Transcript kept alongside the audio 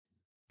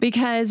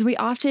because we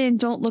often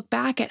don't look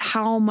back at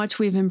how much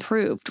we've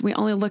improved. We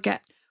only look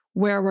at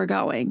where we're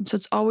going. So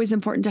it's always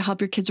important to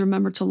help your kids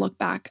remember to look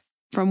back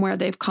from where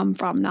they've come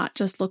from, not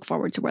just look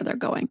forward to where they're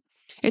going.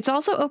 It's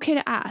also okay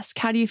to ask,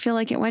 how do you feel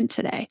like it went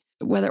today?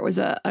 Whether it was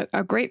a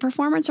great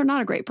performance or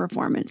not a great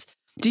performance.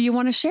 Do you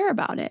want to share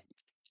about it?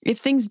 If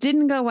things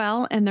didn't go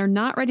well and they're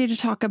not ready to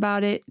talk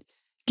about it,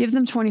 give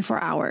them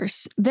 24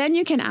 hours. Then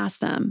you can ask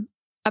them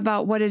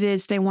about what it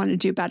is they want to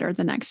do better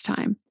the next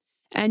time.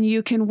 And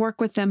you can work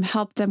with them,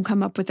 help them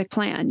come up with a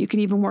plan. You can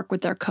even work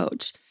with their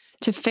coach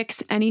to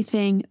fix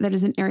anything that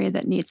is an area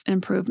that needs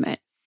improvement.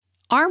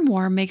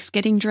 Armoire makes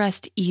getting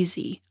dressed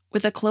easy.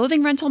 With a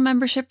clothing rental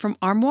membership from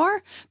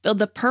Armoire, build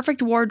the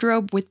perfect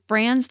wardrobe with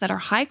brands that are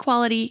high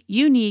quality,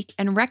 unique,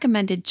 and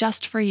recommended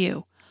just for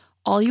you.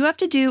 All you have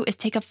to do is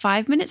take a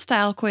 5-minute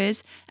style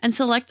quiz and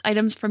select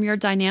items from your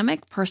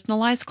dynamic,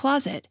 personalized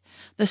closet.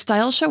 The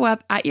styles show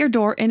up at your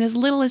door in as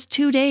little as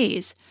 2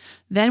 days.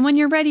 Then when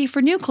you're ready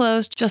for new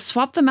clothes, just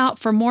swap them out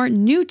for more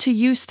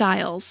new-to-you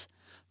styles.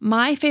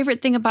 My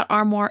favorite thing about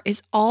Armoire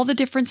is all the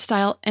different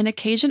style and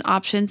occasion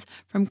options,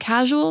 from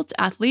casual to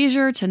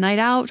athleisure to night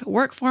out,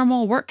 work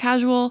formal, work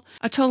casual,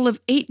 a total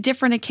of 8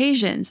 different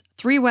occasions,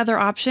 3 weather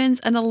options,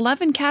 and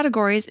 11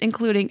 categories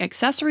including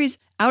accessories,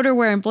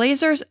 outerwear, and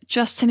blazers,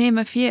 just to name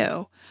a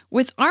few.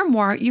 With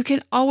Armoire, you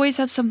can always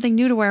have something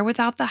new to wear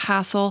without the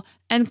hassle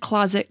and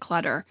closet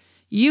clutter.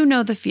 You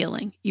know the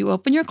feeling. You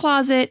open your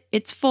closet,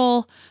 it's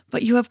full,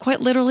 but you have quite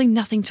literally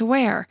nothing to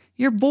wear.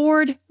 You're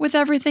bored with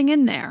everything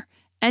in there.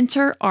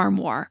 Enter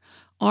Armoire.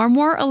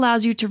 Armoire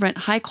allows you to rent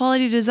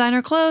high-quality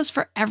designer clothes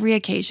for every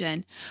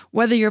occasion.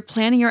 Whether you're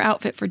planning your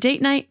outfit for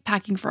date night,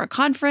 packing for a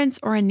conference,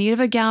 or in need of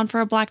a gown for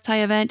a black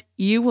tie event,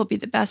 you will be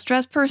the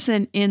best-dressed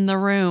person in the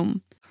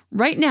room.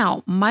 Right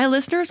now, my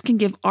listeners can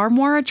give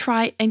Armoire a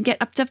try and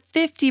get up to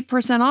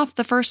 50% off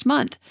the first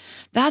month.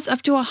 That's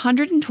up to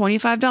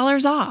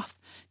 $125 off.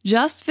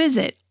 Just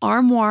visit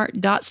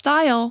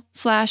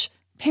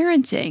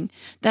armoire.style/parenting.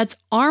 That's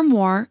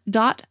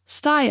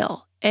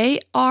armoire.style.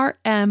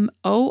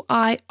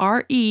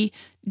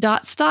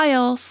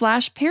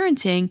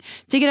 ARMOIRE.style/parenting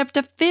to get up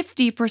to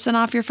 50%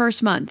 off your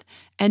first month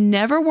and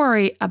never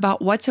worry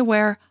about what to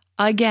wear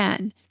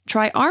again.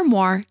 Try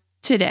Armoire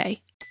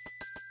today.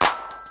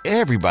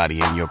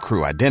 Everybody in your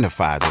crew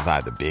identifies as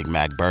either Big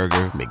Mac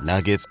Burger,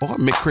 McNuggets, or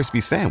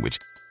McCrispy Sandwich,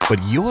 but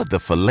you're the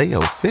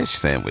Filet-O-Fish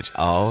Sandwich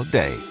all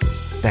day.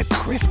 That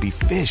crispy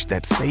fish,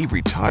 that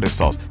savory tartar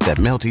sauce, that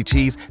melty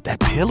cheese, that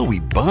pillowy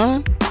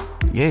bun.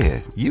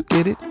 Yeah, you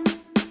get it.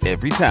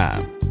 Every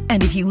time.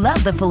 And if you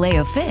love the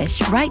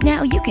Filet-O-Fish, right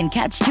now you can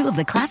catch 2 of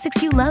the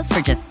classics you love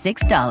for just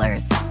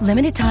 $6.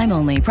 Limited time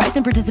only. Price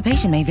and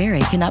participation may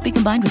vary. Cannot be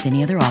combined with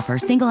any other offer.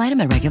 Single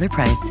item at regular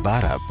price.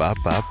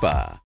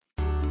 Ba-da-ba-ba-ba.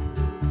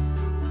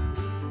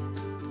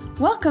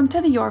 Welcome to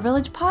the Your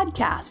Village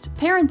podcast,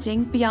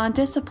 Parenting Beyond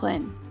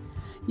Discipline.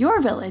 Your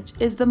Village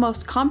is the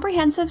most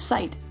comprehensive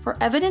site for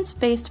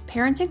evidence-based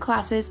parenting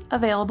classes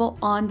available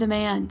on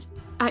demand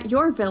at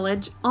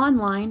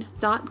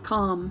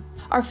yourvillageonline.com.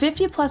 Our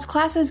 50-plus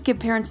classes give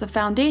parents the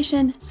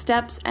foundation,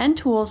 steps, and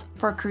tools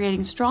for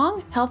creating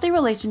strong, healthy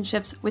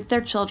relationships with their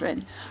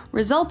children,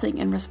 resulting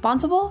in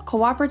responsible,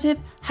 cooperative,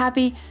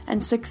 happy,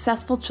 and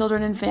successful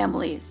children and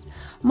families.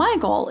 My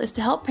goal is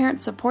to help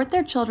parents support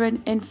their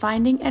children in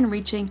finding and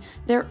reaching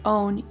their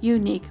own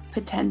unique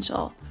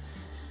potential.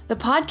 The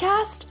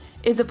podcast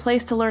is a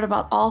place to learn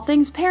about all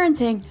things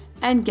parenting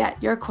and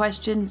get your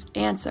questions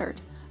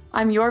answered.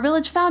 I'm Your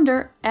Village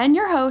founder and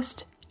your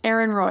host,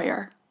 Erin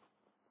Royer.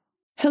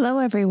 Hello,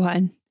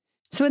 everyone.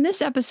 So in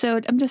this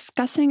episode, I'm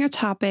discussing a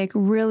topic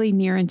really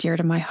near and dear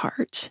to my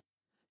heart: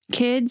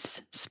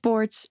 kids,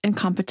 sports, and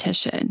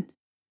competition.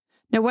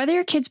 Now, whether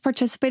your kids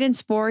participate in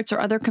sports or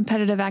other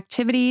competitive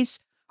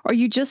activities, or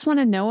you just want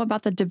to know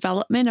about the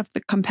development of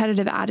the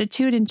competitive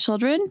attitude in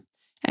children,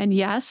 and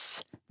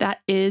yes,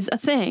 that is a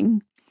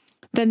thing,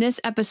 then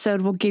this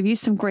episode will give you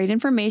some great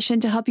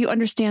information to help you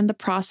understand the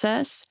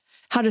process,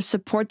 how to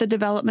support the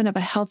development of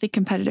a healthy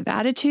competitive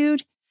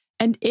attitude,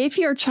 and if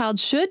your child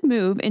should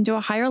move into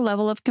a higher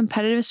level of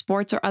competitive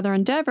sports or other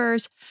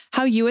endeavors,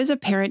 how you as a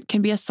parent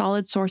can be a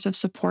solid source of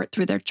support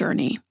through their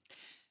journey.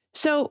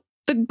 So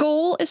the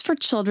goal is for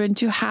children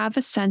to have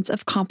a sense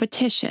of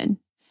competition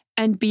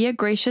and be a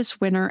gracious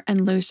winner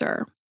and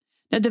loser.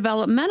 Now,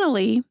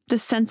 developmentally, the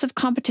sense of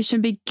competition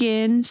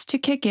begins to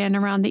kick in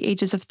around the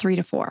ages of 3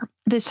 to 4.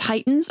 This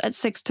heightens at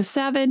 6 to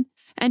 7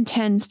 and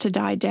tends to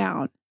die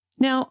down.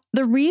 Now,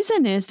 the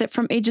reason is that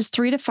from ages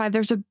 3 to 5,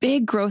 there's a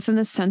big growth in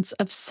the sense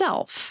of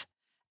self.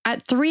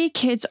 At 3,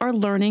 kids are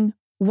learning,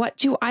 what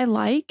do I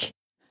like?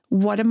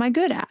 What am I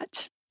good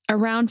at?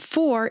 Around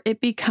 4,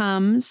 it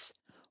becomes,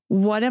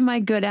 what am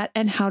I good at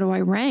and how do I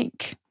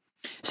rank?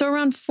 So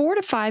around 4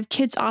 to 5,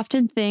 kids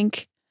often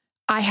think,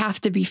 I have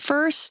to be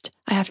first,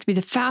 I have to be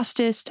the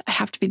fastest, I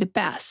have to be the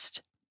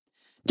best.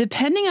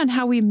 Depending on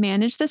how we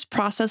manage this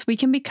process, we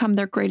can become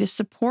their greatest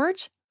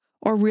support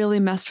or really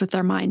mess with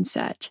their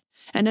mindset.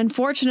 And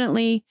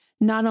unfortunately,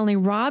 not only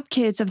rob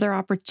kids of their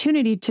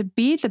opportunity to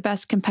be the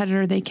best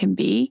competitor they can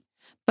be,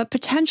 but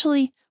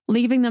potentially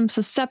leaving them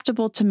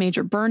susceptible to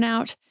major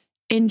burnout,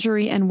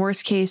 injury, and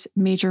worst case,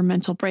 major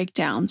mental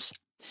breakdowns.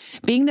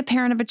 Being the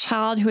parent of a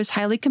child who is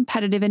highly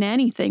competitive in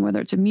anything,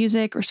 whether it's in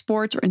music or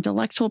sports or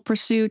intellectual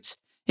pursuits,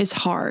 is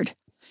hard.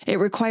 It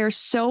requires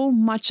so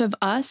much of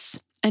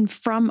us and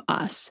from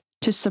us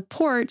to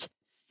support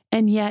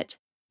and yet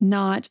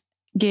not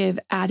give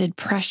added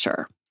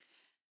pressure.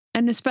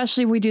 And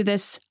especially we do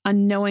this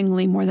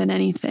unknowingly more than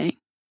anything.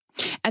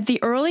 At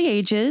the early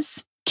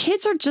ages,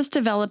 kids are just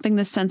developing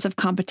the sense of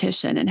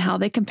competition and how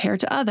they compare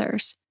to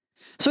others.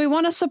 So we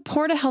want to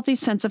support a healthy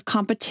sense of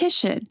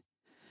competition.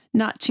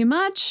 Not too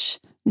much,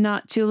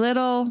 not too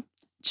little,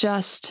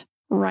 just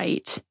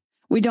right.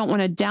 We don't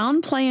want to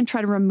downplay and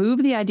try to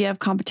remove the idea of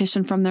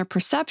competition from their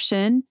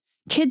perception.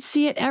 Kids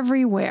see it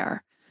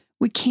everywhere.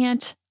 We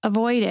can't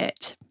avoid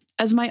it.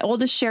 As my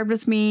oldest shared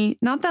with me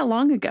not that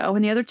long ago,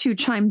 and the other two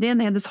chimed in,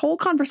 they had this whole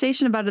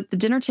conversation about it at the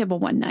dinner table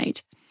one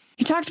night.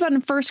 He talked about in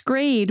first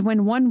grade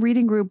when one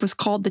reading group was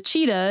called the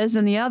cheetahs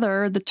and the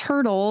other the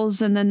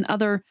turtles and then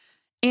other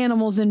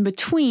animals in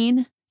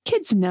between.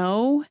 Kids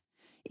know.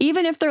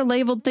 Even if they're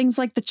labeled things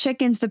like the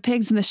chickens, the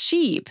pigs, and the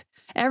sheep,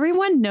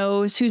 everyone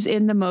knows who's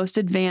in the most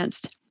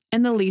advanced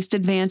and the least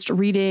advanced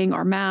reading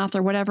or math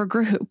or whatever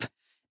group.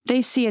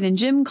 They see it in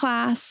gym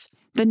class,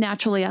 the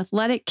naturally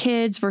athletic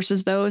kids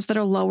versus those that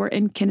are lower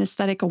in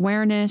kinesthetic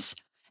awareness,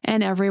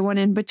 and everyone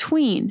in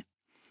between.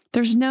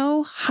 There's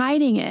no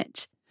hiding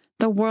it.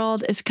 The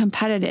world is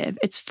competitive.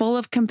 It's full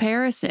of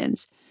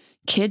comparisons.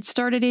 Kids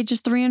start at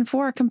ages 3 and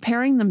 4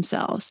 comparing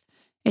themselves.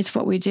 It's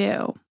what we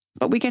do.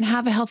 But we can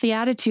have a healthy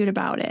attitude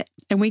about it,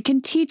 and we can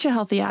teach a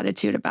healthy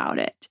attitude about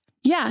it.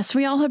 Yes,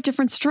 we all have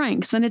different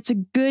strengths, and it's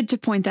good to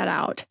point that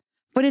out.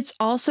 But it's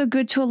also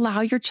good to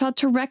allow your child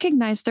to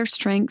recognize their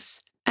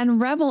strengths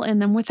and revel in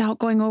them without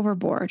going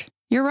overboard.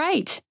 You're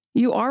right.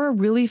 You are a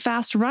really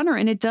fast runner,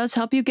 and it does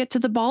help you get to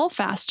the ball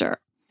faster.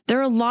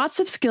 There are lots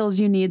of skills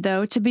you need,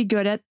 though, to be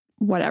good at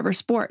whatever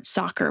sport,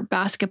 soccer,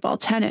 basketball,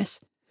 tennis.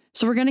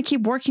 So we're going to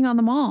keep working on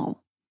them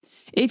all.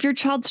 If your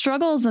child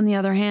struggles, on the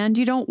other hand,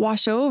 you don't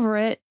wash over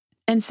it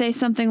and say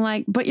something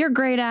like, but you're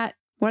great at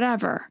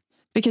whatever,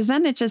 because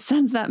then it just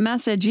sends that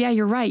message, yeah,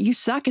 you're right, you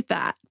suck at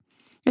that.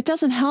 It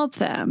doesn't help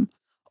them.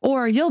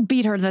 Or you'll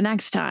beat her the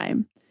next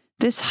time.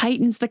 This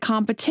heightens the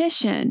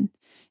competition.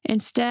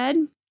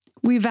 Instead,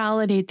 we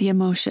validate the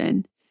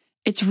emotion.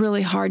 It's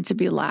really hard to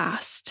be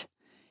last.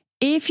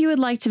 If you would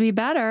like to be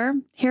better,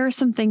 here are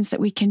some things that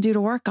we can do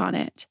to work on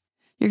it.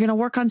 You're going to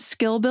work on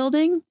skill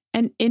building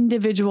and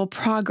individual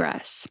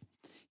progress.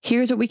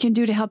 Here's what we can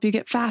do to help you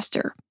get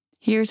faster.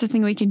 Here's the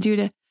thing we can do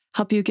to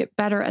help you get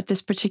better at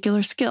this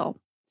particular skill.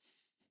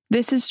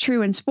 This is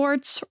true in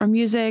sports or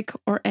music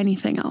or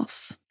anything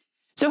else.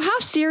 So how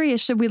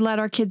serious should we let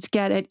our kids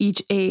get at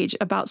each age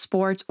about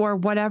sports or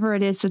whatever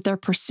it is that they're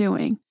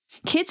pursuing?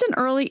 Kids in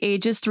early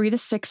ages, 3 to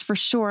 6 for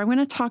sure. I'm going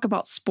to talk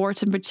about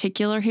sports in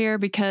particular here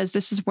because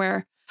this is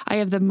where I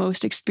have the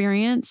most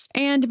experience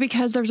and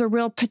because there's a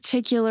real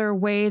particular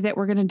way that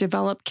we're going to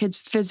develop kids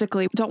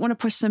physically. We don't want to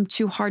push them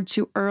too hard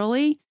too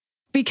early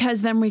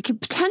because then we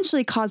could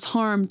potentially cause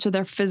harm to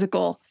their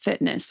physical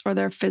fitness or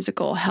their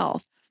physical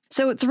health.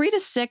 So 3 to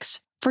 6,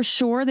 for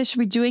sure, they should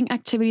be doing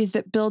activities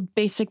that build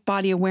basic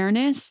body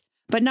awareness,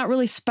 but not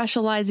really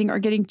specializing or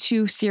getting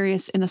too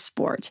serious in a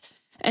sport.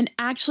 And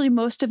actually,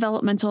 most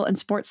developmental and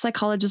sports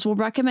psychologists will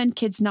recommend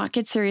kids not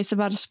get serious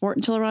about a sport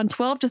until around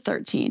 12 to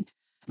 13.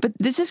 But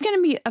this is going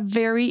to be a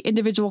very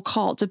individual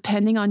call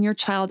depending on your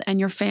child and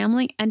your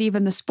family and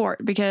even the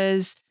sport,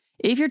 because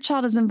if your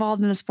child is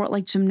involved in a sport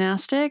like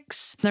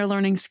gymnastics, they're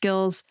learning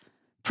skills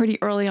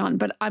pretty early on.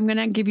 But I'm going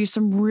to give you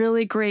some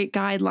really great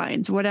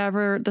guidelines,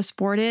 whatever the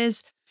sport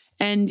is,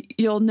 and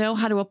you'll know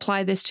how to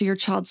apply this to your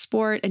child's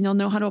sport, and you'll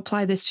know how to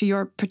apply this to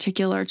your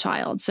particular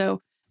child.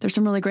 So there's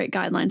some really great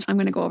guidelines I'm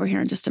going to go over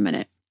here in just a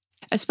minute.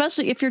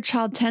 Especially if your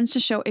child tends to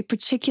show a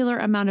particular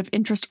amount of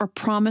interest or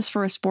promise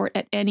for a sport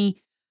at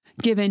any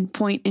given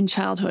point in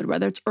childhood,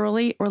 whether it's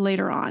early or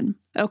later on.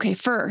 Okay,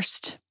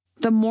 first,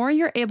 the more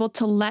you're able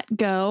to let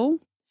go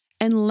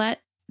and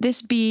let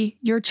this be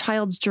your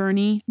child's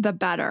journey, the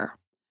better.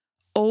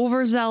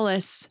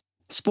 Overzealous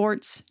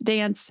sports,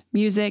 dance,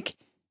 music,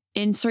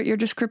 insert your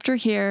descriptor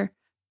here,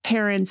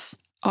 parents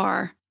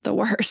are the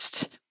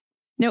worst.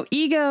 Now,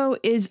 ego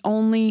is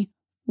only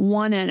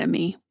one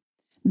enemy.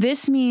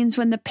 This means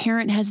when the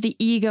parent has the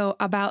ego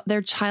about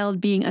their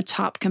child being a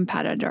top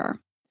competitor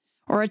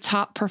or a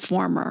top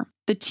performer,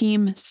 the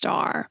team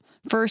star,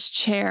 first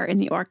chair in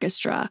the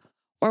orchestra,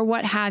 or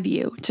what have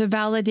you, to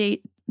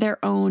validate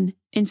their own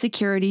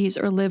insecurities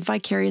or live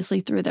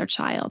vicariously through their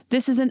child.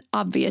 This is an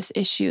obvious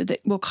issue that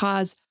will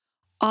cause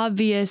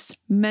obvious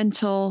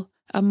mental,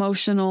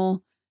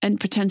 emotional, and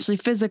potentially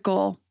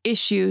physical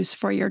issues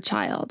for your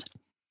child.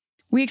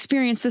 We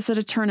experienced this at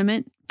a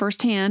tournament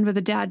firsthand with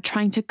a dad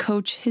trying to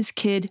coach his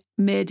kid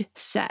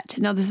mid-set.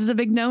 Now, this is a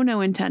big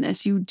no-no in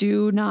tennis. You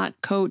do not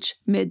coach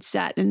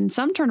mid-set. And in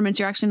some tournaments,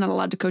 you're actually not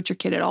allowed to coach your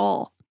kid at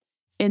all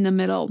in the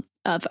middle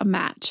of a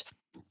match.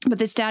 But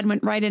this dad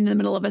went right into the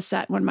middle of a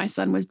set when my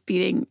son was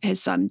beating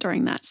his son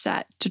during that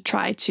set to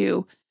try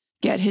to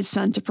get his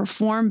son to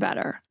perform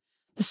better.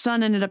 The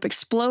son ended up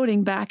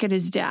exploding back at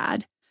his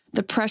dad.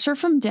 The pressure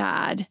from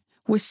dad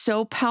was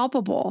so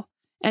palpable.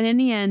 And in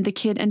the end, the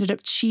kid ended up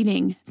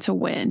cheating to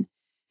win.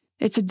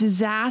 It's a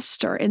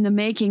disaster in the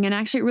making. And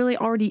actually, it really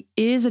already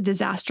is a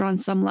disaster on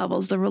some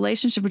levels. The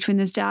relationship between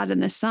this dad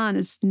and this son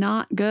is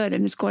not good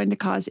and it's going to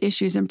cause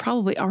issues and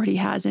probably already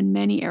has in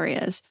many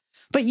areas.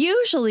 But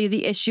usually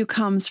the issue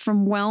comes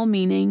from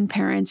well-meaning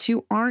parents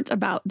who aren't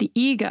about the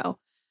ego,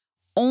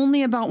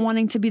 only about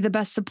wanting to be the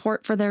best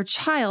support for their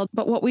child.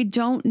 But what we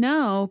don't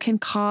know can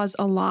cause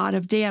a lot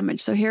of damage.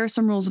 So here are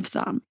some rules of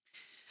thumb.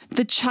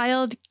 The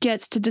child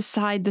gets to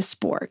decide the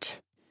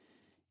sport.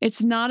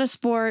 It's not a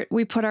sport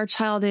we put our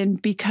child in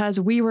because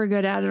we were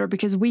good at it or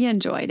because we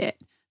enjoyed it.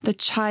 The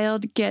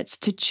child gets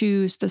to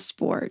choose the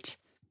sport.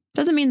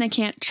 Doesn't mean they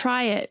can't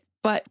try it,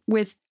 but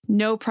with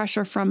no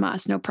pressure from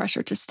us, no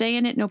pressure to stay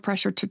in it, no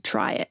pressure to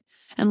try it.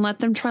 And let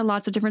them try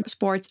lots of different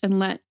sports and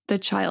let the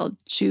child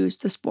choose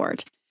the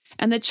sport.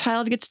 And the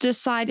child gets to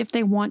decide if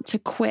they want to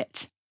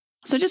quit.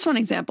 So just one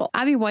example,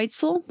 Abby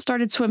Weitzel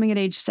started swimming at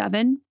age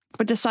 7,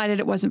 but decided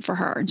it wasn't for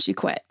her and she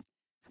quit.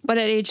 But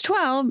at age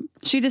 12,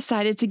 she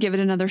decided to give it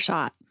another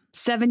shot.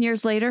 7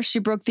 years later, she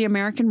broke the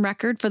American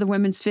record for the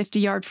women's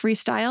 50-yard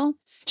freestyle.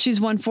 She's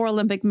won 4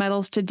 Olympic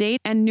medals to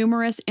date and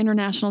numerous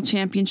international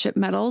championship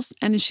medals,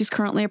 and she's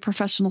currently a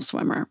professional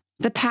swimmer.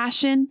 The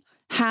passion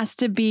has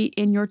to be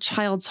in your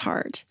child's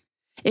heart.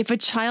 If a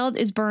child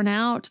is burnt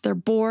out, they're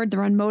bored, they're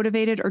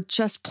unmotivated, or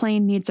just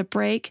plain needs a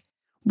break,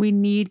 we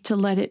need to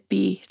let it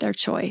be their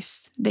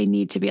choice. They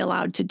need to be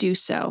allowed to do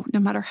so.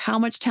 No matter how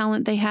much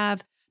talent they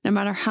have, no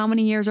matter how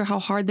many years or how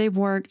hard they've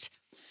worked,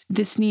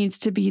 this needs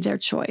to be their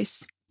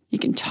choice. You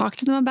can talk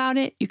to them about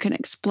it. You can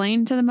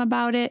explain to them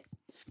about it,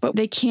 but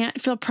they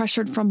can't feel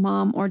pressured from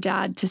mom or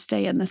dad to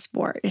stay in the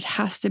sport. It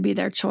has to be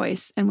their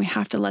choice. And we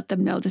have to let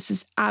them know this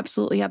is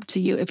absolutely up to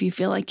you if you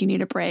feel like you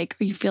need a break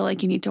or you feel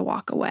like you need to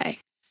walk away.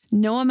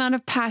 No amount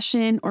of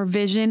passion or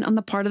vision on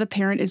the part of the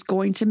parent is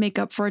going to make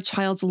up for a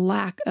child's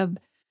lack of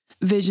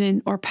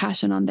vision or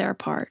passion on their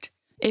part.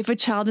 If a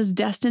child is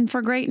destined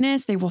for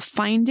greatness, they will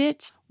find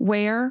it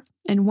where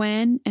and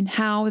when and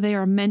how they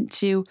are meant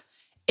to.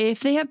 If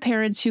they have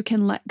parents who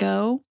can let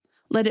go,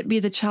 let it be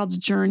the child's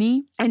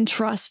journey and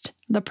trust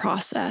the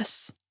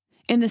process.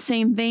 In the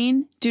same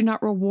vein, do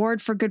not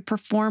reward for good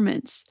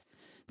performance.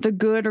 The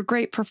good or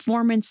great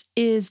performance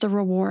is the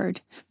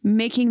reward,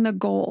 making the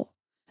goal,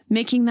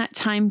 making that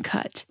time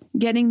cut,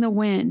 getting the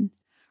win.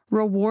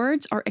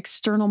 Rewards are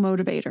external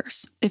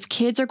motivators. If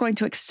kids are going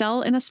to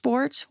excel in a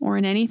sport or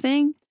in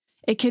anything,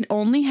 it can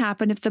only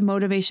happen if the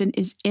motivation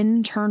is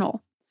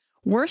internal.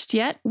 Worst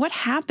yet, what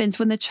happens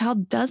when the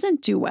child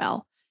doesn't do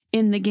well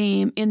in the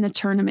game, in the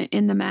tournament,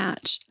 in the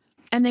match?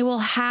 And they will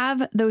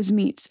have those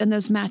meets and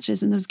those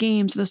matches and those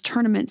games, those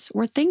tournaments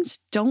where things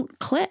don't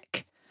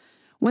click.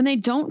 When they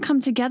don't come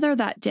together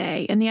that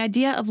day, and the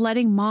idea of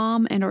letting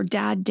mom and or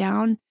dad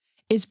down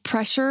is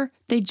pressure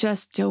they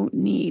just don't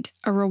need.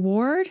 A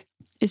reward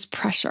is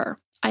pressure.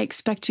 I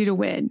expect you to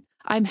win.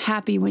 I'm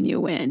happy when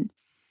you win.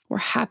 We're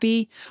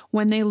happy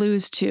when they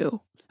lose too.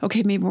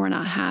 Okay, maybe we're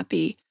not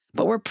happy,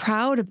 but we're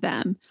proud of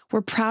them.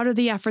 We're proud of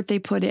the effort they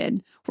put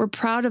in. We're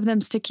proud of them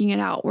sticking it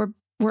out. We're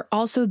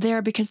also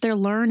there because they're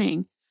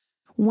learning.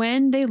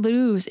 When they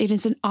lose, it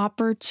is an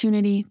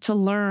opportunity to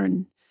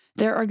learn.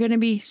 There are going to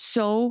be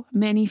so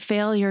many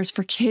failures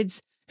for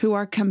kids who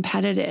are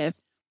competitive.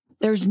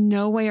 There's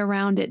no way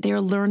around it. They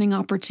are learning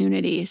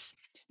opportunities.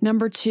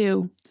 Number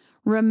 2,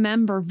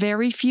 remember,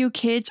 very few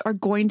kids are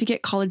going to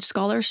get college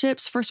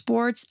scholarships for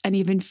sports, and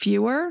even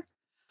fewer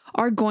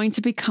are going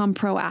to become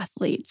pro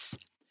athletes.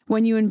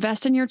 When you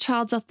invest in your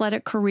child's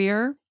athletic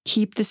career,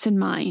 keep this in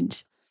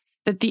mind,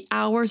 that the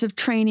hours of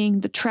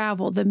training, the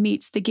travel, the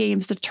meets, the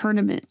games, the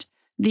tournament,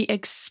 the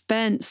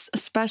expense,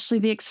 especially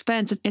the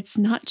expense, it's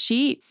not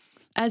cheap.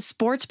 As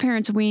sports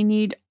parents, we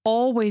need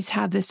always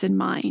have this in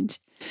mind.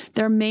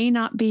 There may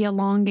not be a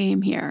long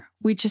game here.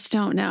 We just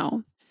don't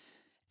know.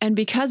 And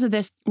because of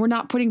this, we're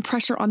not putting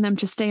pressure on them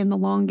to stay in the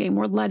long game.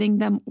 We're letting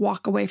them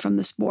walk away from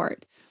the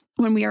sport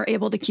when we are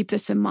able to keep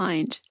this in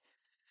mind.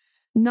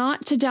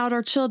 Not to doubt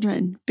our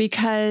children,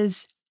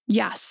 because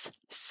yes,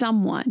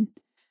 someone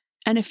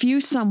and a few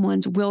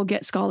someones will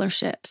get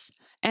scholarships,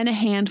 and a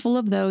handful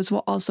of those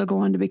will also go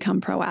on to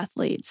become pro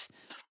athletes.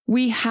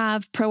 We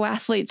have pro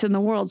athletes in the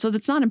world, so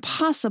that's not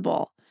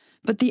impossible,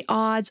 but the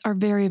odds are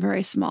very,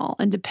 very small.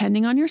 And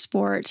depending on your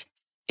sport,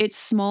 it's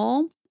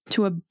small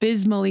to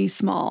abysmally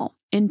small.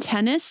 In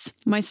tennis,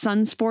 my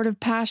son's sport of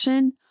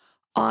passion,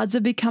 odds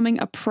of becoming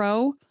a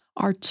pro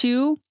are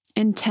 2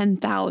 in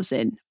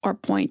 10,000 or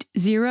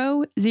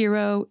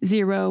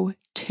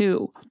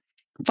 0.0002.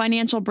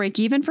 Financial break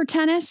even for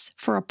tennis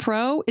for a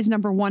pro is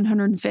number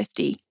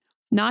 150,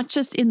 not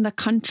just in the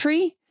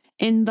country,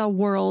 in the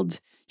world.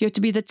 You have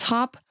to be the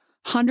top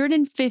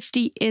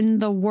 150 in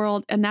the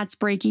world, and that's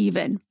break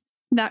even.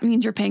 That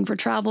means you're paying for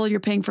travel, you're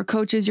paying for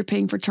coaches, you're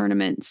paying for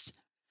tournaments,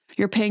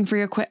 you're paying for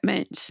your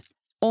equipment.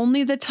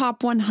 Only the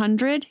top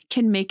 100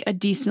 can make a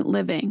decent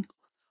living.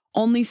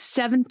 Only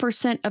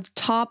 7% of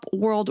top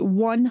world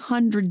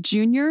 100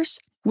 juniors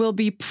will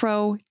be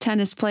pro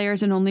tennis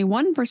players, and only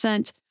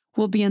 1%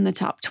 will be in the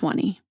top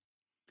 20.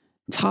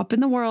 Top in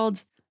the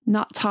world,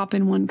 not top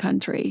in one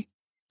country.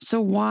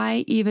 So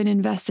why even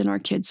invest in our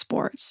kids'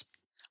 sports?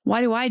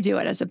 Why do I do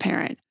it as a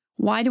parent?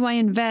 Why do I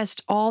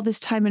invest all this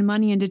time and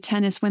money into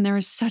tennis when there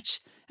is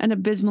such an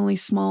abysmally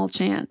small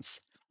chance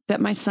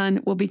that my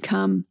son will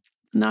become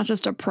not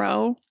just a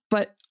pro,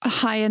 but a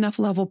high enough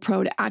level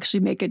pro to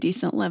actually make a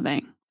decent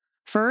living?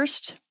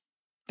 First,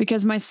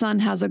 because my son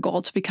has a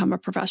goal to become a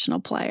professional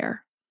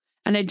player.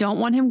 And I don't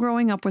want him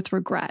growing up with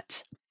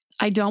regret.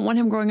 I don't want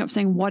him growing up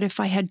saying, what if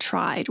I had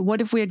tried?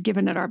 What if we had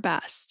given it our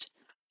best?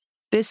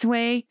 This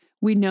way,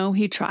 we know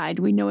he tried.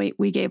 We know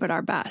we gave it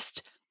our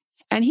best.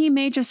 And he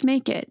may just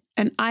make it.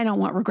 And I don't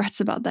want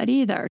regrets about that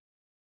either.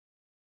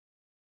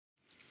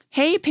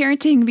 Hey,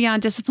 Parenting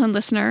Beyond Discipline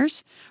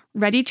listeners.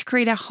 Ready to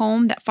create a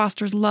home that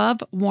fosters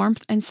love,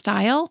 warmth, and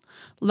style?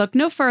 Look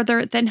no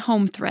further than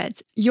Home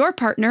Threads, your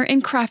partner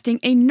in crafting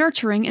a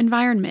nurturing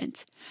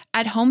environment.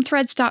 At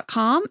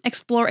HomeThreads.com,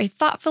 explore a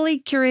thoughtfully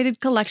curated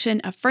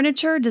collection of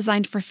furniture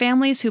designed for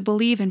families who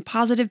believe in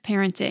positive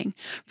parenting.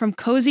 From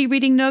cozy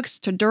reading nooks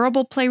to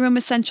durable playroom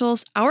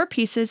essentials, our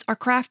pieces are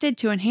crafted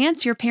to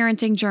enhance your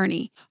parenting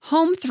journey.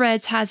 Home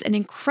Threads has an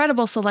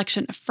incredible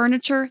selection of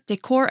furniture,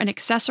 decor, and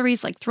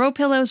accessories like throw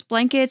pillows,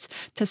 blankets,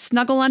 to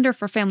snuggle under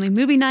for family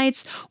movie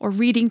nights or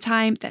reading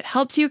time that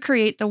helps you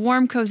create the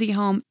warm, cozy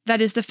home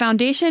that is the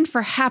foundation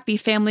for happy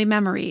family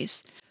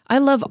memories. I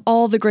love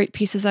all the great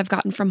pieces I've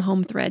gotten from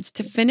Home Threads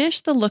to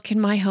finish the look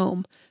in my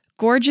home.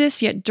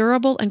 Gorgeous yet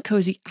durable and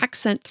cozy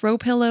accent throw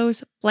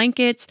pillows,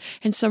 blankets,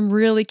 and some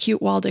really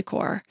cute wall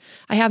decor.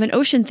 I have an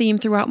ocean theme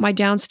throughout my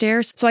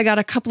downstairs, so I got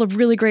a couple of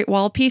really great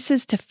wall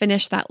pieces to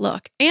finish that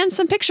look, and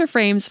some picture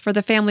frames for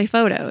the family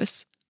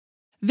photos.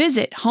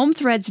 Visit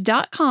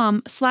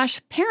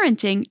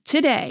homethreads.com/parenting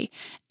today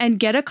and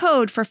get a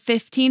code for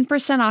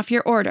 15% off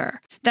your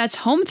order. That's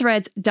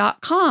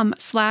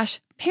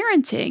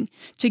homethreads.com/parenting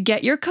to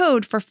get your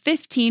code for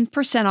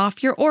 15%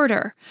 off your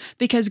order,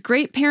 because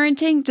great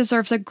parenting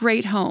deserves a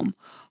great home.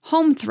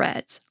 Home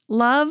Threads.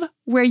 Love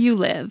where you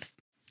live.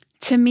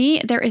 To me,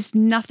 there is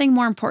nothing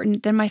more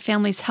important than my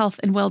family's health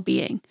and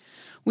well-being.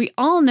 We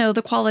all know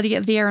the quality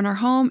of the air in our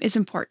home is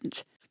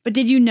important. But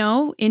did you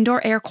know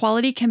indoor air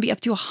quality can be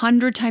up to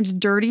 100 times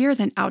dirtier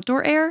than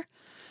outdoor air?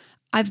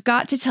 I've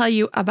got to tell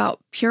you about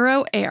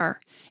Puro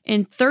Air.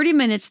 In 30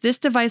 minutes, this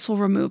device will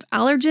remove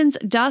allergens,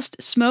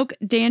 dust, smoke,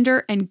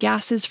 dander, and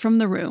gases from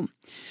the room.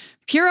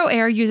 Puro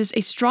Air uses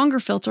a stronger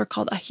filter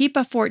called a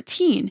HEPA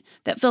 14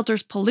 that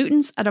filters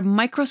pollutants at a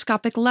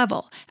microscopic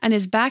level and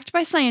is backed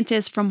by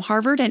scientists from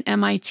Harvard and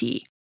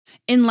MIT.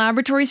 In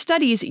laboratory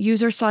studies,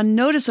 users saw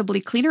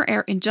noticeably cleaner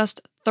air in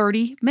just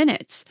 30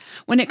 minutes.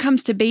 When it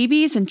comes to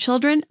babies and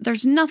children,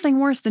 there's nothing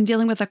worse than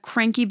dealing with a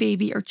cranky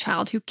baby or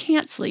child who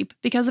can't sleep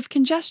because of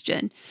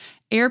congestion.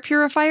 Air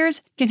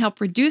purifiers can help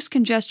reduce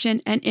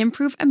congestion and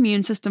improve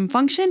immune system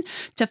function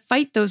to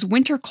fight those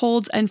winter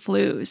colds and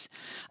flus.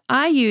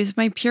 I use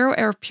my Puro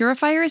Air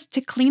purifiers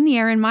to clean the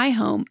air in my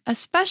home,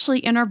 especially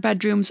in our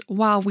bedrooms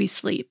while we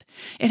sleep.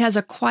 It has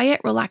a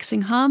quiet,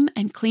 relaxing hum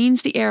and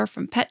cleans the air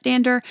from pet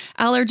dander,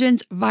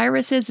 allergens,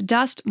 viruses,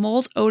 dust,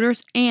 mold,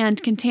 odors,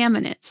 and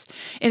contaminants.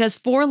 It has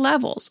 4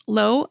 levels: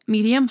 low,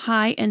 medium,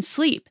 high, and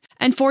sleep,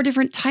 and 4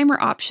 different timer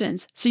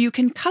options, so you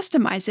can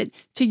customize it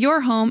to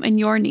your home and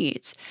your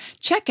needs.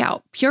 Check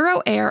out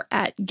Puro Air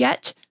at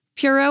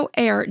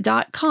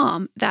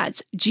getpuroair.com.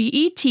 That's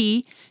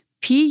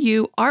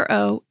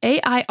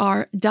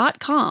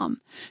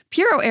GETPUROAIR.com.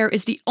 Puro Air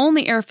is the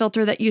only air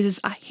filter that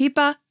uses a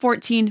HEPA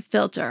 14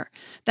 filter.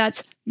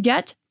 That's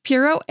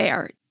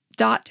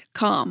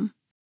getpuroair.com.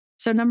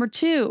 So number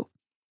 2,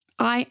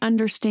 I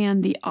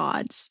understand the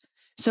odds.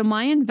 So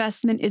my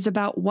investment is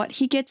about what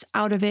he gets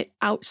out of it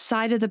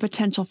outside of the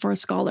potential for a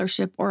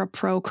scholarship or a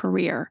pro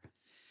career.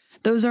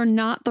 Those are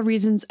not the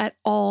reasons at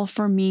all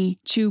for me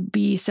to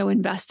be so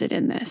invested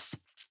in this.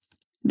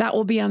 That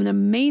will be an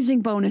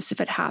amazing bonus if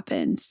it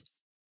happens.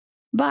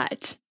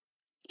 But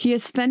he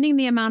is spending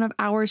the amount of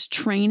hours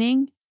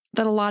training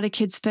that a lot of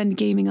kids spend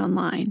gaming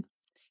online.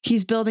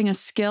 He's building a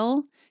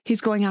skill. He's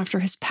going after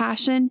his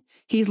passion.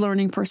 He's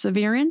learning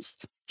perseverance.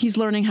 He's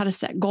learning how to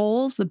set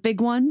goals, the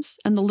big ones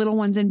and the little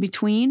ones in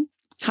between,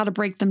 how to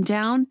break them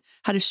down,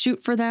 how to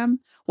shoot for them,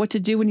 what to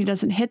do when he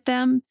doesn't hit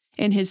them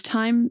in his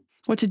time,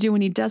 what to do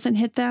when he doesn't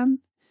hit them,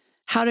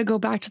 how to go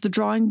back to the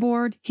drawing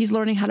board. He's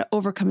learning how to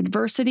overcome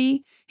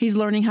adversity. He's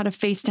learning how to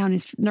face down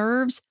his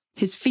nerves,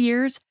 his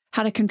fears,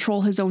 how to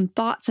control his own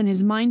thoughts and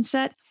his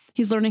mindset.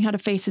 He's learning how to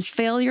face his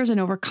failures and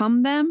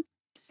overcome them.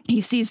 He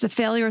sees the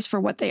failures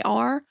for what they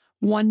are,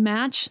 one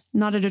match,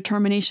 not a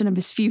determination of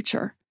his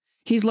future.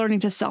 He's learning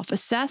to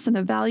self-assess and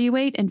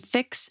evaluate and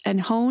fix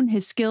and hone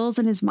his skills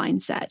and his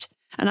mindset.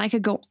 And I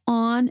could go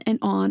on and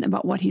on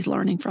about what he's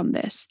learning from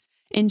this.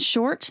 In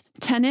short,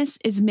 tennis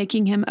is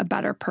making him a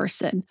better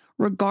person,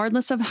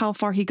 regardless of how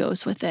far he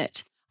goes with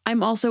it.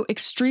 I'm also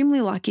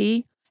extremely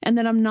lucky in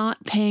that I'm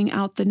not paying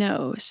out the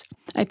nose.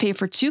 I pay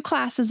for 2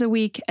 classes a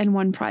week and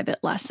 1 private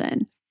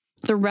lesson.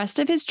 The rest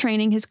of his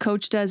training his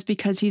coach does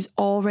because he's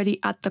already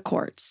at the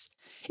courts.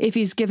 If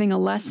he's giving a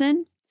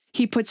lesson,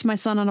 he puts my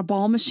son on a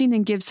ball machine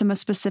and gives him a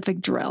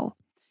specific drill.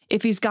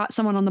 If he's got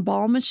someone on the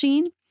ball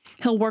machine,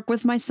 he'll work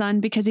with my son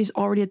because he's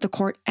already at the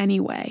court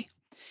anyway.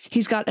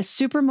 He's got a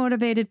super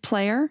motivated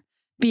player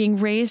being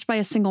raised by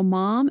a single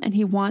mom, and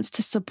he wants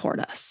to support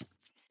us.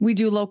 We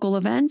do local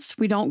events.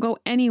 We don't go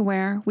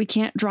anywhere we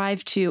can't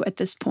drive to at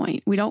this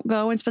point. We don't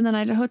go and spend the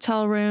night at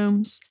hotel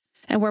rooms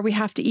and where we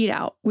have to eat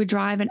out. We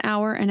drive an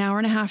hour and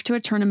a half to a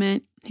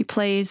tournament. He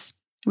plays.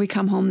 We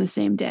come home the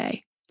same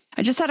day.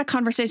 I just had a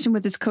conversation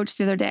with his coach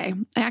the other day.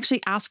 I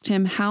actually asked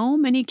him how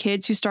many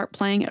kids who start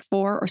playing at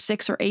 4 or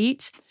 6 or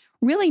 8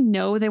 really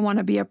know they want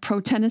to be a pro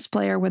tennis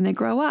player when they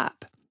grow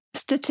up.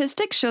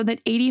 Statistics show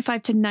that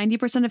 85 to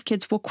 90% of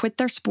kids will quit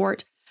their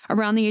sport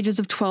around the ages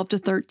of 12 to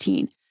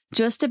 13,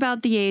 just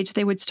about the age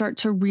they would start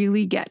to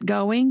really get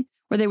going,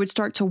 where they would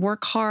start to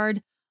work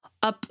hard,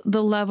 up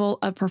the level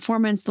of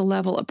performance, the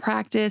level of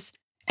practice,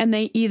 and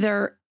they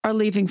either are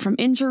leaving from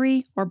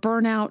injury or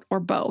burnout or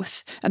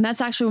both. And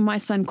that's actually when my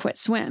son quit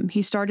swim.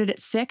 He started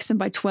at 6 and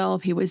by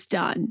 12, he was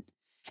done.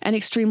 An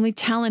extremely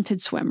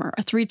talented swimmer,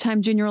 a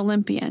 3-time junior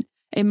Olympian,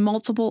 and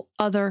multiple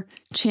other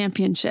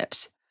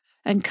championships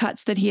and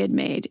cuts that he had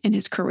made in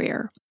his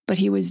career, but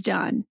he was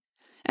done.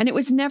 And it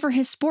was never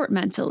his sport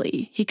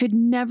mentally. He could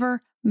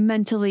never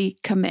mentally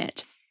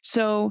commit.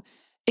 So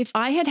if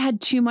I had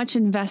had too much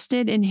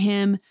invested in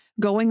him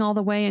going all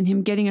the way and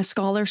him getting a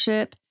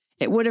scholarship,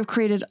 it would have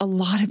created a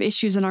lot of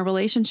issues in our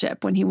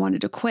relationship when he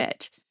wanted to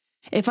quit.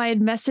 If I had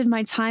invested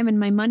my time and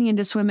my money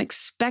into swim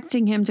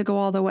expecting him to go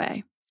all the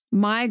way,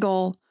 my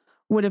goal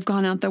would have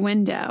gone out the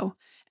window.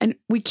 And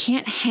we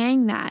can't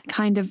hang that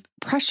kind of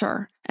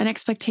pressure and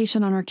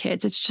expectation on our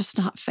kids. It's just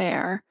not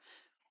fair.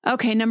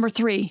 Okay, number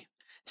 3,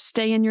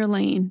 stay in your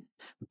lane.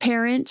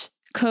 Parent,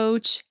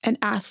 coach, and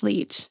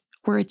athlete,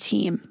 we're a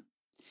team.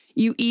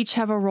 You each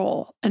have a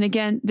role. And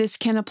again, this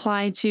can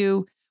apply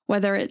to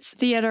whether it's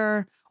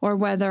theater or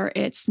whether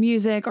it's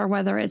music or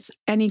whether it's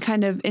any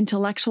kind of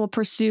intellectual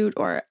pursuit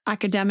or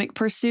academic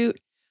pursuit.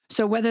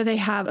 So whether they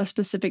have a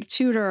specific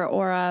tutor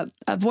or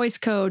a voice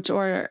coach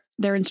or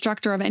their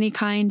instructor of any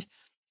kind,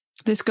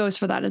 this goes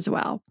for that as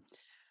well.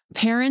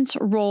 Parents'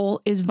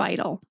 role is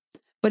vital,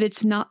 but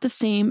it's not the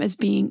same as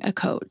being a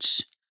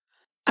coach.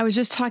 I was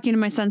just talking to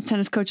my son's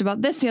tennis coach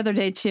about this the other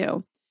day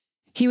too.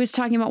 He was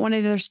talking about one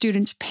of their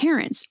students'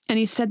 parents, and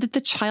he said that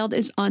the child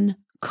is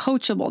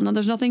uncoachable. Now,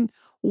 there's nothing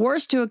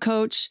worse to a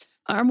coach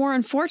or more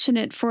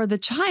unfortunate for the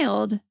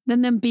child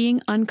than them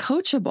being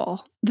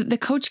uncoachable. The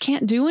coach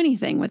can't do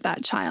anything with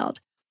that child.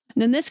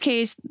 And in this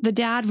case, the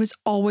dad was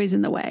always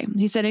in the way.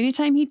 He said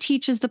anytime he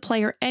teaches the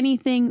player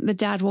anything, the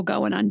dad will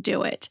go and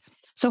undo it.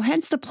 So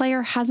hence the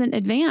player hasn't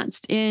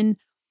advanced in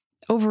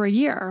over a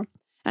year.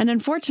 And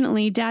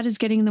unfortunately, dad is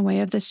getting in the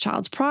way of this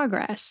child's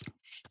progress.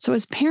 So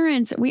as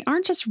parents, we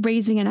aren't just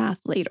raising an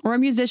athlete or a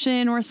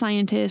musician or a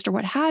scientist or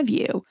what have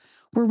you.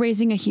 We're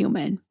raising a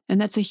human,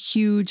 and that's a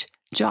huge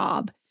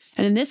job.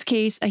 And in this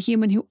case, a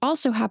human who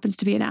also happens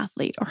to be an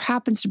athlete or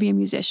happens to be a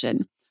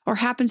musician or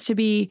happens to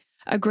be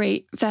a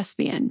great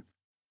thespian.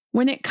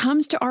 When it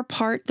comes to our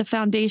part, the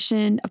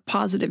foundation of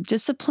positive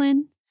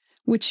discipline,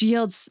 which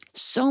yields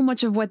so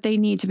much of what they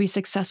need to be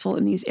successful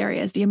in these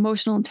areas, the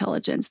emotional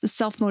intelligence, the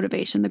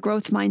self-motivation, the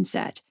growth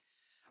mindset,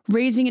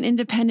 raising an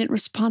independent,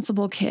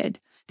 responsible kid.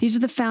 These are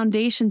the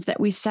foundations that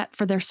we set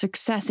for their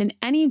success in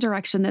any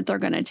direction that they're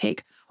going to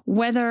take,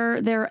 whether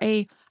they're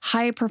a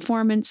high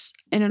performance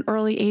in an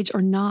early age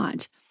or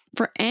not,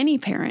 for any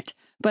parent,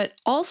 but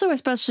also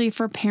especially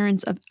for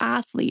parents of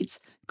athletes.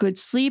 Good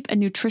sleep and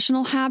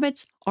nutritional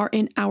habits are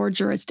in our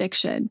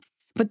jurisdiction.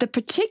 But the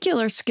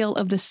particular skill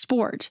of the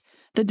sport,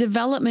 the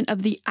development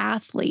of the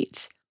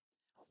athlete,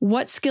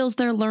 what skills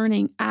they're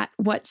learning at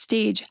what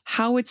stage,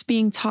 how it's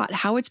being taught,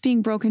 how it's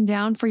being broken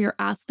down for your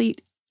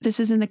athlete, this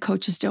is in the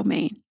coach's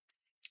domain.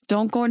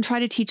 Don't go and try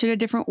to teach it a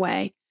different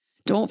way.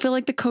 Don't feel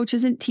like the coach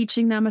isn't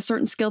teaching them a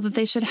certain skill that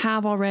they should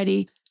have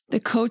already. The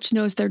coach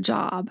knows their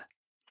job.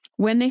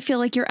 When they feel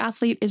like your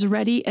athlete is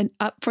ready and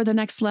up for the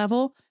next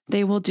level,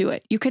 they will do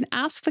it. You can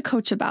ask the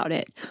coach about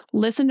it,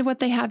 listen to what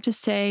they have to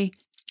say,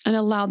 and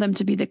allow them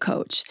to be the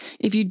coach.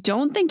 If you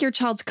don't think your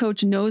child's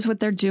coach knows what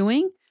they're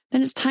doing,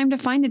 then it's time to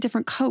find a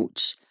different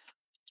coach.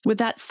 With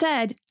that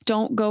said,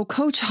 don't go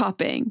coach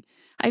hopping.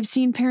 I've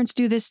seen parents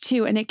do this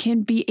too, and it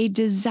can be a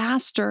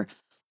disaster.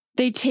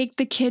 They take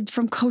the kid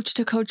from coach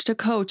to coach to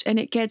coach, and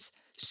it gets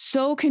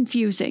so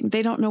confusing.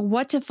 They don't know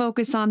what to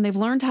focus on. They've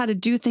learned how to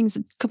do things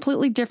a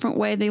completely different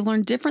way. They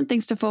learn different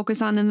things to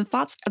focus on, and the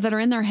thoughts that are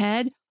in their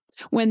head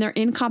when they're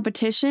in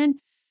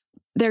competition,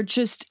 they're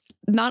just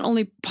not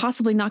only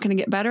possibly not going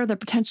to get better, they're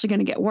potentially going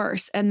to get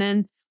worse. And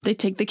then they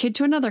take the kid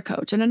to another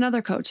coach and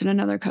another coach and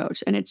another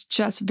coach. And it's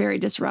just very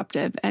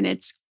disruptive. And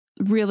it's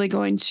really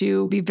going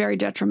to be very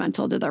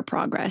detrimental to their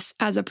progress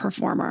as a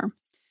performer.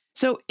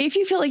 So if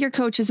you feel like your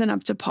coach isn't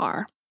up to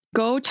par,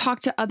 go talk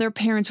to other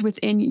parents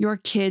within your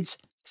kid's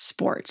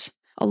sport,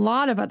 a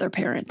lot of other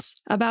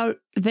parents, about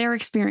their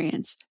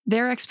experience,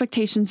 their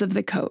expectations of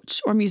the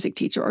coach or music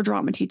teacher or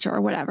drama teacher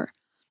or whatever.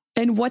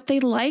 and what they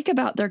like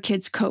about their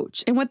kid's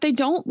coach and what they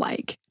don't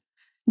like.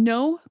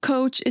 No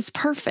coach is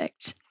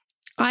perfect.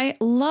 I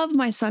love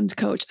my son's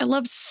coach. I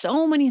love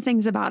so many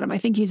things about him. I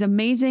think he's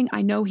amazing.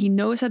 I know he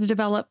knows how to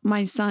develop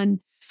my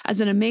son as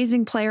an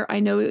amazing player. I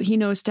know he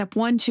knows step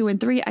 1, 2, and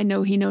 3. I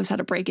know he knows how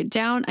to break it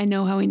down. I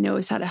know how he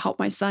knows how to help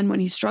my son when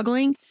he's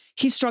struggling.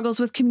 He struggles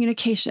with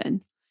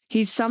communication.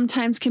 He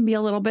sometimes can be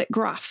a little bit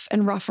gruff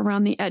and rough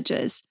around the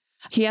edges.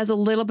 He has a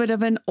little bit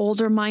of an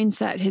older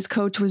mindset. His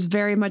coach was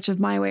very much of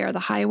my way or the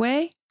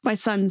highway. My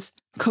son's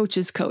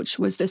coach's coach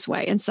was this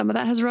way, and some of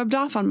that has rubbed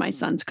off on my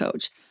son's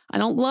coach. I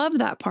don't love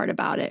that part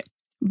about it,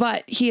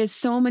 but he has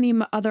so many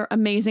other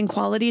amazing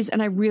qualities,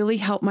 and I really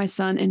help my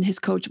son and his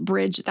coach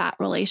bridge that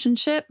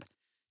relationship.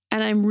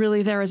 And I'm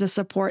really there as a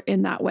support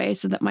in that way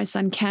so that my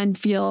son can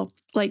feel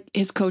like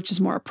his coach is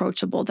more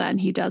approachable than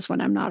he does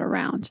when I'm not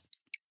around.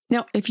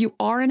 Now, if you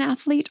are an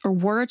athlete or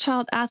were a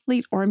child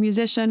athlete or a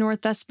musician or a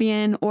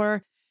thespian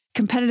or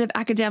competitive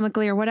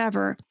academically or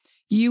whatever,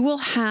 you will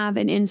have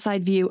an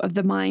inside view of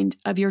the mind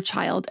of your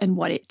child and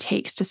what it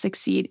takes to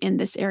succeed in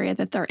this area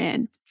that they're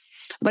in.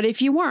 But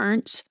if you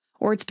weren't,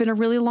 or it's been a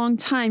really long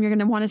time, you're going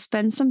to want to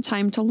spend some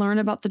time to learn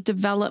about the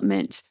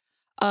development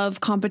of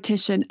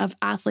competition, of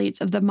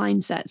athletes, of the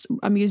mindsets,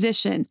 a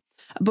musician,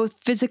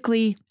 both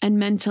physically and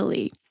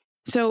mentally.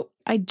 So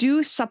I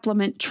do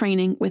supplement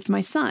training with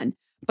my son,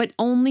 but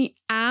only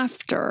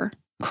after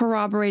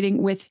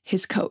corroborating with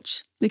his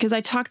coach, because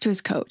I talk to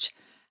his coach.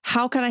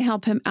 How can I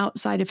help him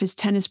outside of his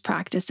tennis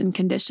practice and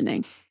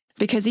conditioning?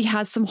 Because he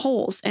has some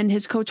holes, and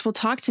his coach will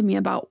talk to me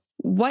about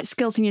what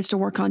skills he needs to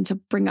work on to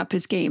bring up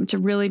his game, to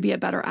really be a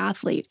better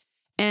athlete.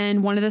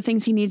 And one of the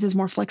things he needs is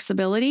more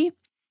flexibility,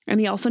 and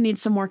he also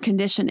needs some more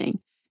conditioning.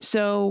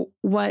 So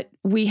what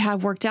we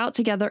have worked out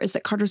together is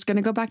that Carter's going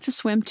to go back to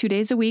swim 2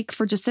 days a week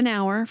for just an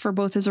hour for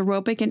both his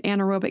aerobic and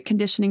anaerobic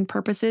conditioning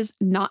purposes,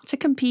 not to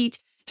compete.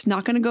 It's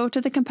not going to go to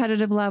the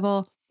competitive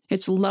level.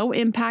 It's low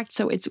impact,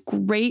 so it's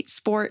great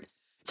sport.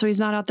 So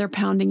he's not out there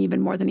pounding even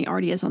more than he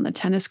already is on the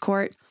tennis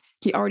court.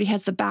 He already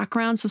has the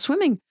background. So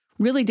swimming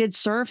really did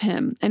serve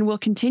him and will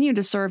continue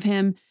to serve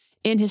him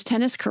in his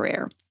tennis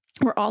career.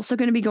 We're also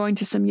going to be going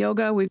to some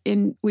yoga.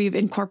 We've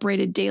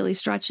incorporated daily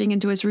stretching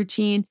into his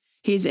routine.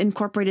 He's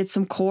incorporated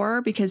some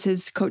core because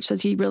his coach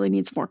says he really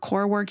needs more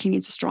core work. He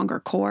needs a stronger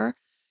core.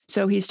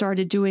 So he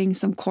started doing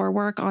some core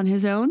work on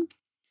his own.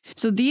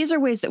 So these are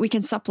ways that we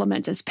can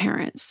supplement as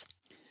parents.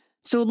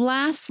 So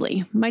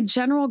lastly, my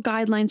general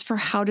guidelines for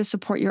how to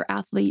support your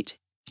athlete,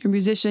 your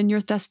musician, your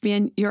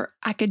thespian, your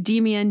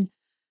academician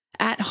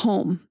at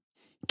home.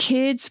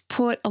 Kids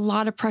put a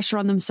lot of pressure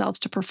on themselves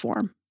to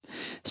perform.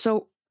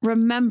 So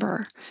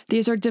remember,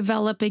 these are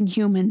developing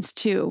humans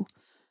too.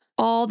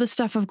 All the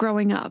stuff of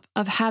growing up,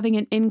 of having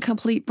an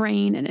incomplete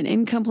brain and an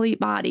incomplete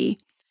body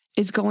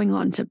is going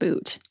on to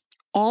boot.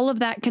 All of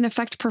that can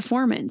affect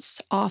performance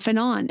off and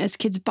on as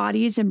kids'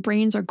 bodies and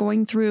brains are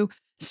going through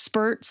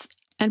spurts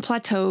and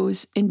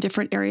plateaus in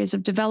different areas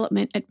of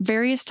development at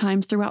various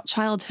times throughout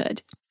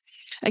childhood.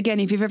 Again,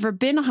 if you've ever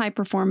been a high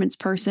performance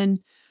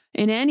person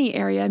in any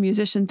area,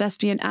 musician,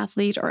 thespian,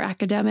 athlete, or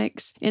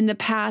academics, in the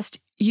past,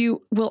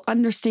 you will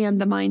understand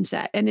the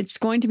mindset. And it's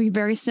going to be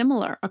very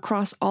similar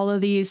across all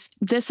of these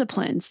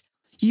disciplines.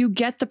 You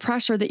get the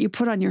pressure that you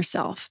put on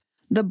yourself,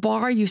 the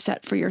bar you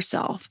set for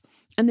yourself,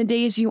 and the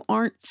days you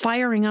aren't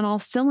firing on all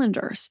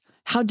cylinders,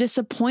 how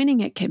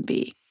disappointing it can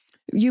be.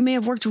 You may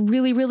have worked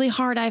really, really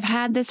hard. I've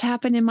had this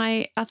happen in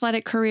my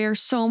athletic career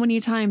so many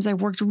times. I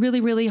worked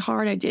really, really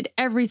hard. I did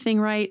everything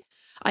right.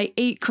 I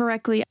ate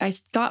correctly. I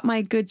got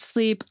my good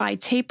sleep. I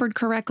tapered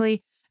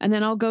correctly. And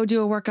then I'll go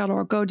do a workout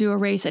or go do a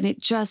race, and it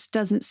just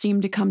doesn't seem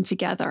to come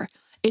together.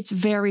 It's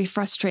very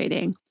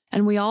frustrating.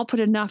 And we all put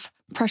enough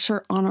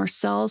pressure on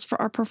ourselves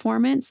for our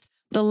performance.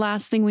 The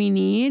last thing we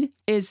need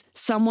is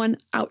someone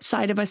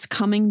outside of us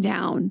coming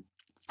down.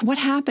 What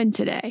happened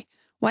today?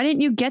 Why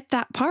didn't you get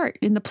that part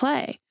in the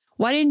play?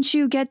 Why didn't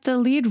you get the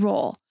lead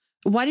role?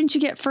 Why didn't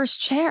you get first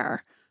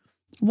chair?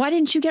 Why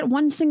didn't you get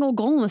one single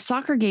goal in the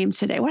soccer game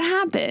today? What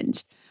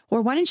happened?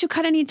 Or why didn't you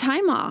cut any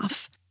time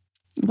off?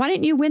 Why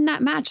didn't you win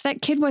that match?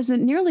 That kid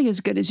wasn't nearly as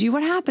good as you.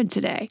 What happened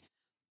today?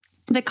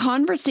 The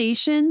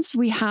conversations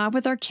we have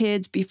with our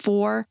kids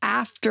before,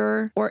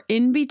 after, or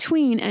in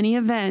between any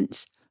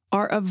event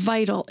are of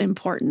vital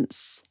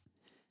importance.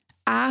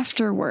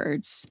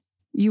 Afterwards,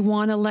 you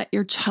want to let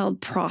your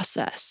child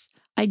process.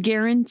 I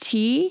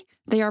guarantee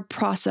they are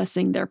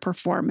processing their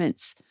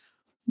performance.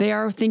 They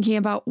are thinking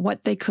about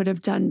what they could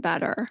have done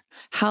better,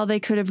 how they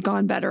could have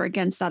gone better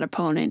against that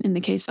opponent in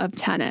the case of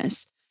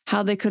tennis,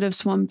 how they could have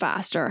swum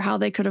faster, how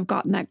they could have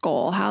gotten that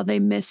goal, how they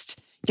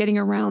missed getting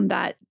around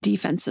that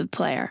defensive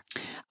player.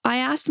 I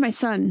asked my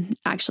son,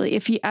 actually,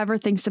 if he ever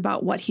thinks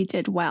about what he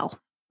did well,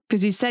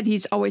 because he said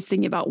he's always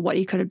thinking about what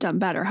he could have done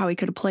better, how he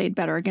could have played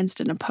better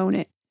against an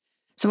opponent.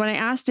 So when I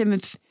asked him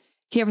if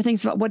he ever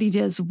thinks about what he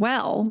does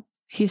well,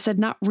 he said,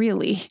 not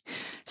really.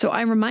 So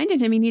I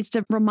reminded him he needs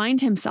to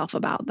remind himself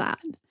about that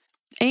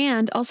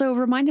and also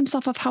remind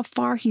himself of how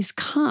far he's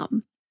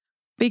come,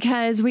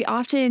 because we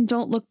often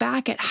don't look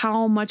back at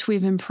how much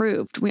we've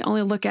improved. We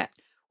only look at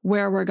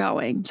where we're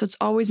going. So it's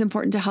always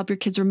important to help your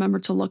kids remember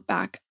to look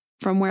back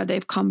from where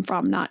they've come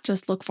from, not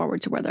just look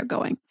forward to where they're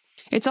going.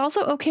 It's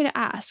also okay to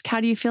ask, how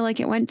do you feel like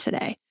it went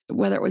today?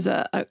 Whether it was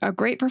a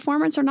great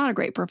performance or not a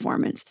great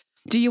performance.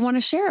 Do you want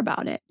to share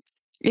about it?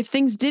 If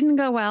things didn't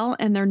go well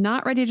and they're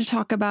not ready to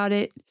talk about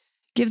it,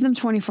 give them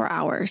 24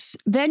 hours.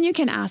 Then you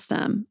can ask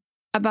them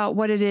about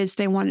what it is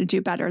they want to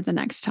do better the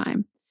next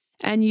time.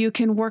 And you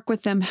can work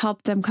with them,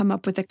 help them come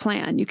up with a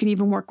plan. You can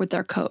even work with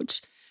their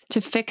coach to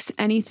fix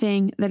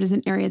anything that is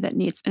an area that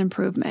needs an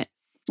improvement.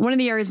 One of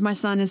the areas my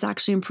son has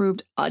actually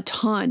improved a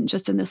ton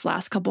just in this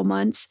last couple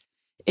months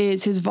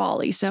is his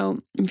volley.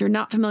 So if you're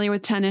not familiar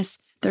with tennis,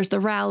 there's the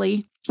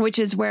rally, which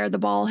is where the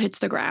ball hits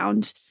the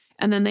ground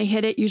and then they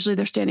hit it. Usually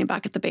they're standing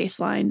back at the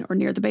baseline or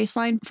near the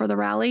baseline for the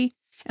rally,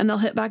 and they'll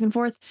hit back and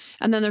forth.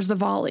 And then there's the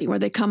volley where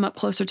they come up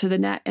closer to the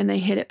net and they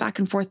hit it back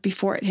and forth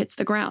before it hits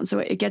the ground. So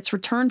it gets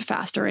returned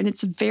faster and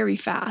it's very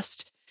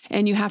fast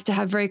and you have to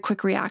have very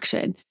quick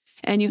reaction.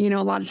 And you know,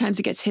 a lot of times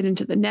it gets hit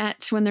into the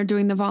net when they're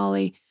doing the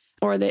volley,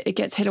 or that it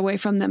gets hit away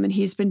from them. And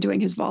he's been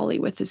doing his volley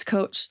with his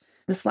coach.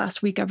 This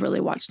last week, I've really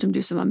watched him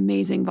do some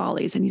amazing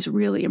volleys and he's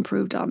really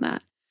improved on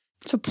that.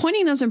 So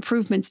pointing those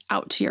improvements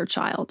out to your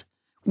child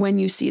when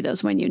you see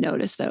those, when you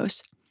notice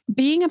those.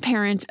 Being a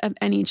parent of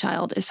any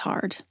child is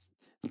hard.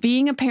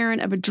 Being a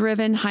parent of a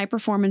driven,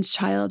 high-performance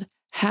child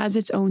has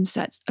its own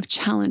sets of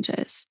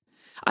challenges.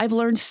 I've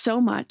learned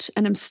so much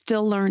and I'm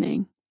still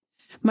learning.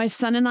 My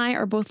son and I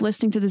are both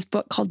listening to this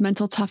book called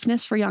Mental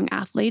Toughness for Young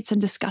Athletes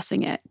and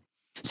discussing it.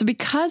 So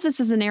because this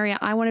is an area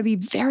I want to be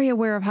very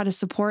aware of how to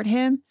support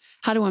him,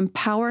 how to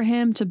empower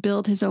him to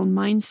build his own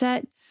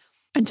mindset,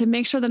 and to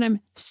make sure that I'm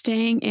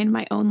staying in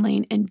my own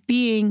lane and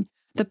being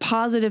the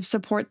positive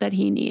support that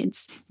he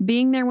needs,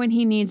 being there when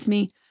he needs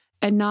me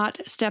and not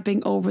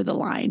stepping over the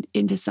line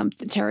into some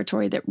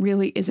territory that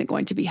really isn't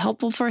going to be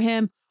helpful for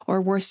him,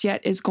 or worse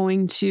yet, is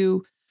going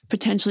to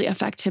potentially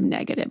affect him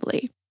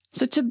negatively.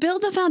 So to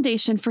build the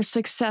foundation for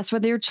success,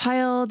 whether your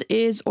child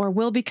is or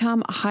will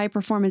become a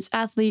high-performance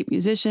athlete,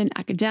 musician,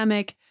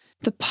 academic,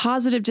 the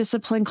positive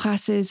discipline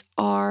classes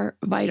are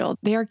vital.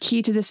 They are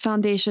key to this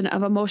foundation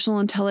of emotional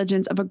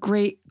intelligence, of a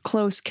great,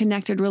 close,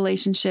 connected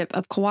relationship,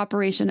 of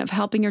cooperation, of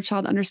helping your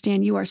child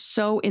understand you are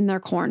so in their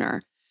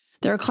corner.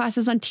 There are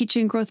classes on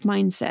teaching growth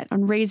mindset,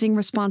 on raising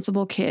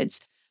responsible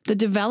kids, the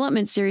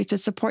development series to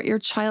support your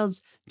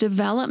child's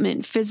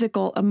development,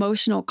 physical,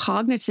 emotional,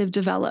 cognitive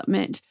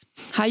development,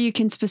 how you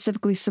can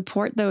specifically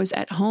support those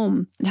at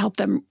home and help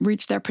them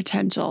reach their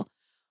potential.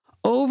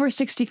 Over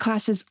 60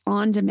 classes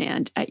on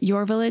demand at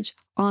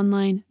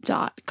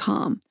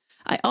yourvillageonline.com.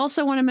 I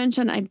also want to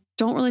mention, I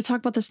don't really talk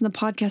about this in the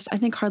podcast, I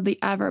think hardly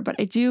ever, but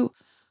I do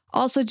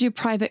also do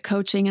private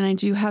coaching, and I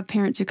do have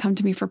parents who come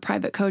to me for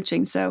private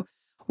coaching. So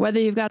whether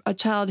you've got a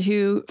child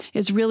who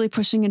is really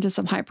pushing into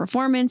some high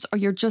performance or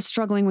you're just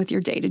struggling with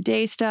your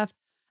day-to-day stuff,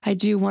 I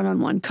do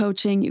one-on-one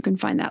coaching. You can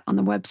find that on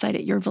the website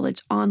at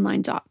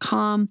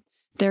yourvillageonline.com.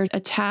 There's a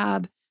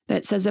tab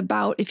that says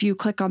About. If you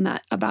click on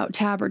that About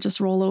tab or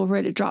just roll over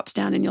it, it drops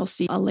down and you'll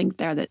see a link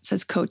there that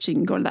says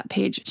coaching. Go to that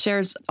page. It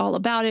shares all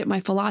about it, my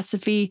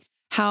philosophy,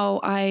 how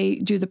I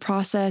do the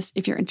process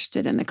if you're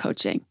interested in the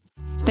coaching.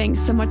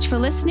 Thanks so much for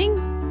listening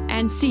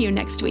and see you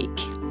next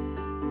week.